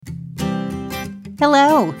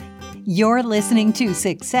Hello! You're listening to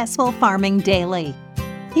Successful Farming Daily.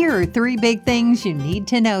 Here are 3 big things you need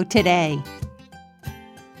to know today.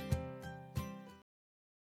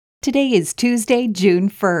 Today is Tuesday,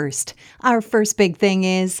 June 1st. Our first big thing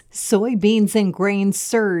is soybeans and grains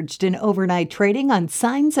surged in overnight trading on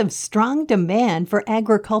signs of strong demand for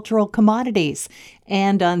agricultural commodities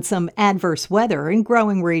and on some adverse weather in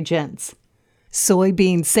growing regions.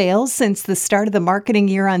 Soybean sales since the start of the marketing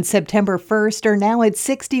year on September 1st are now at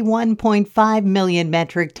 61.5 million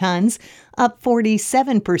metric tons, up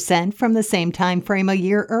 47% from the same time frame a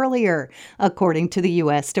year earlier, according to the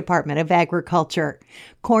U.S. Department of Agriculture.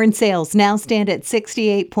 Corn sales now stand at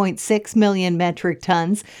 68.6 million metric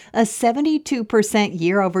tons, a 72%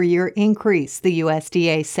 year-over-year increase, the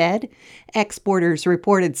USDA said. Exporters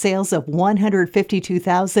reported sales of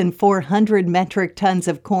 152,400 metric tons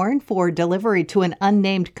of corn for delivery to an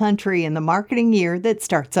unnamed country in the marketing year that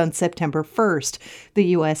starts on September 1st,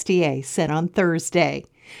 the USDA said on Thursday.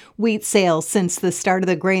 Wheat sales since the start of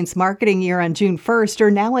the grains marketing year on June 1st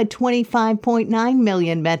are now at 25.9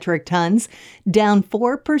 million metric tons, down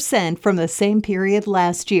 4% from the same period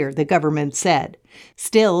last year, the government said.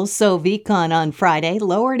 Still, Sovecon on Friday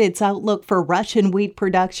lowered its outlook for Russian wheat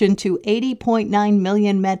production to 80.9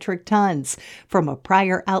 million metric tons, from a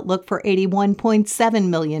prior outlook for 81.7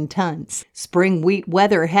 million tons. Spring wheat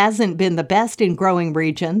weather hasn't been the best in growing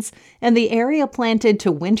regions, and the area planted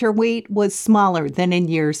to winter wheat was smaller than in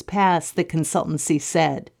years past, the consultancy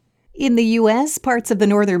said. In the U.S., parts of the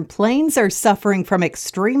northern plains are suffering from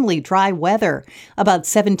extremely dry weather. About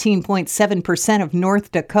 17.7% of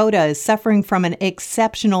North Dakota is suffering from an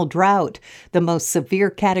exceptional drought, the most severe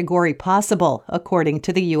category possible, according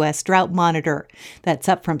to the U.S. Drought Monitor. That's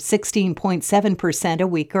up from 16.7% a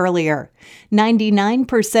week earlier.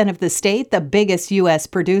 99% of the state, the biggest U.S.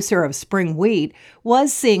 producer of spring wheat,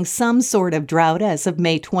 was seeing some sort of drought as of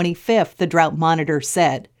May 25th, the Drought Monitor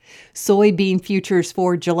said. Soybean futures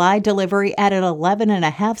for July delivery added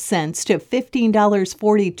 11.5 cents to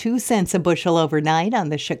 $15.42 a bushel overnight on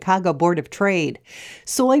the Chicago Board of Trade.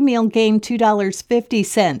 Soy meal gained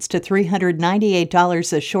 $2.50 to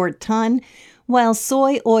 $398 a short ton, while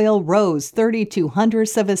soy oil rose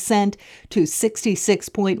 0.32 of a cent to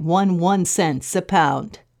 66.11 cents a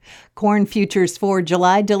pound. Corn futures for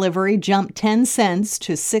July delivery jumped 10 cents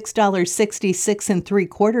to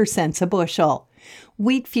 $6.66 a bushel.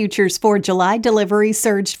 Wheat futures for July delivery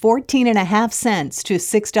surged 14.5 cents to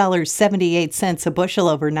 $6.78 a bushel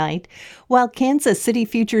overnight, while Kansas City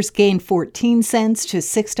futures gained 14 cents to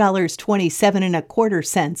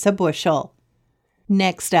 $6.27 a bushel.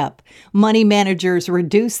 Next up, money managers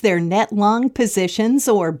reduced their net long positions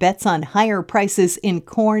or bets on higher prices in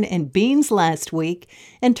corn and beans last week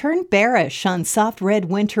and turned bearish on soft red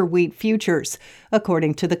winter wheat futures,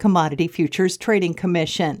 according to the Commodity Futures Trading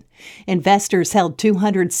Commission. Investors held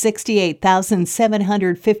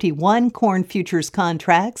 268,751 corn futures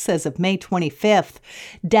contracts as of May 25th,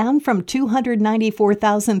 down from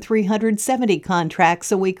 294,370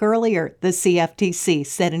 contracts a week earlier, the CFTC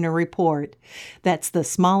said in a report. That's the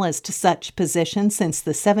smallest such position since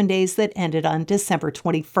the 7 days that ended on December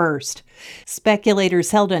 21st.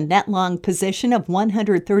 Speculators held a net long position of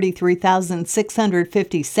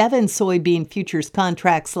 133,657 soybean futures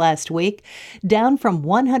contracts last week, down from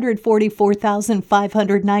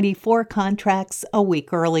 144,594 contracts a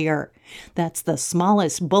week earlier. That's the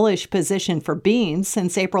smallest bullish position for beans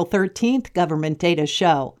since April 13th, government data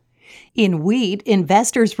show. In wheat,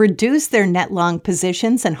 investors reduced their net long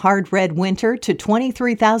positions in hard red winter to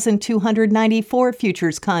 23,294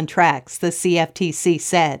 futures contracts, the CFTC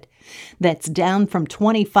said. That's down from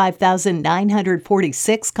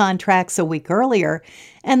 25,946 contracts a week earlier,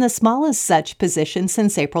 and the smallest such position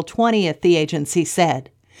since April 20th, the agency said.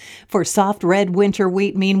 For soft red winter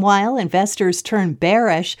wheat, meanwhile, investors turned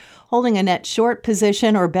bearish, holding a net short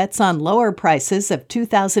position or bets on lower prices of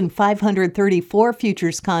 2,534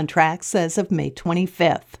 futures contracts as of May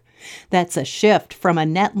 25th. That's a shift from a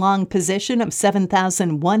net long position of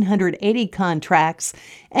 7,180 contracts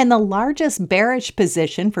and the largest bearish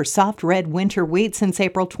position for soft red winter wheat since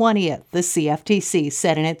April 20th, the CFTC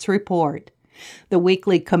said in its report. The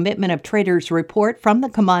weekly Commitment of Traders report from the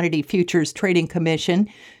Commodity Futures Trading Commission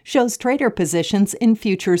shows trader positions in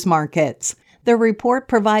futures markets. The report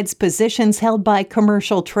provides positions held by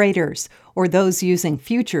commercial traders, or those using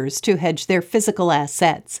futures to hedge their physical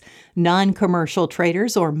assets. Non-commercial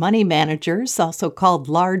traders or money managers, also called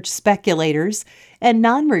large speculators, and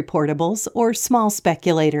non-reportables or small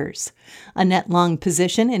speculators. A net long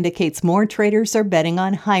position indicates more traders are betting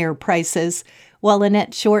on higher prices, while a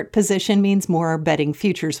net short position means more are betting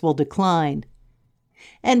futures will decline.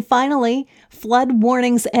 And finally, flood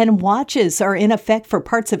warnings and watches are in effect for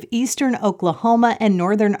parts of eastern Oklahoma and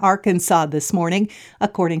northern Arkansas this morning,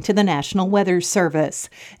 according to the National Weather Service.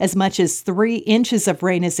 As much as 3 inches of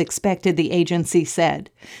rain is expected, the agency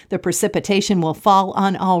said. The precipitation will fall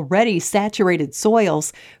on already saturated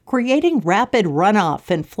soils, creating rapid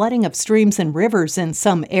runoff and flooding of streams and rivers in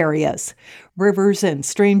some areas. Rivers and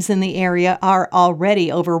streams in the area are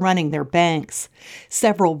already overrunning their banks.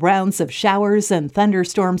 Several rounds of showers and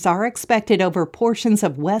thunderstorms are expected over portions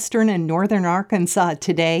of western and northern Arkansas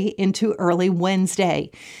today into early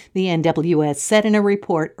Wednesday. The NWS said in a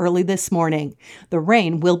report early this morning. The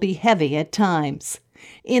rain will be heavy at times.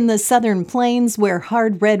 In the southern plains, where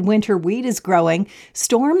hard red winter wheat is growing,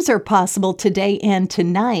 storms are possible today and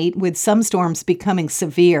tonight, with some storms becoming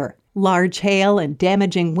severe. Large hail and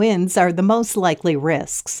damaging winds are the most likely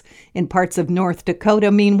risks. In parts of North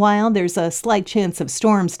Dakota, meanwhile, there's a slight chance of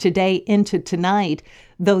storms today into tonight,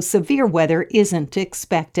 though severe weather isn't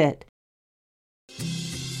expected.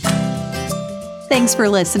 Thanks for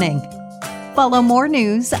listening. Follow more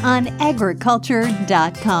news on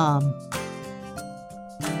agriculture.com.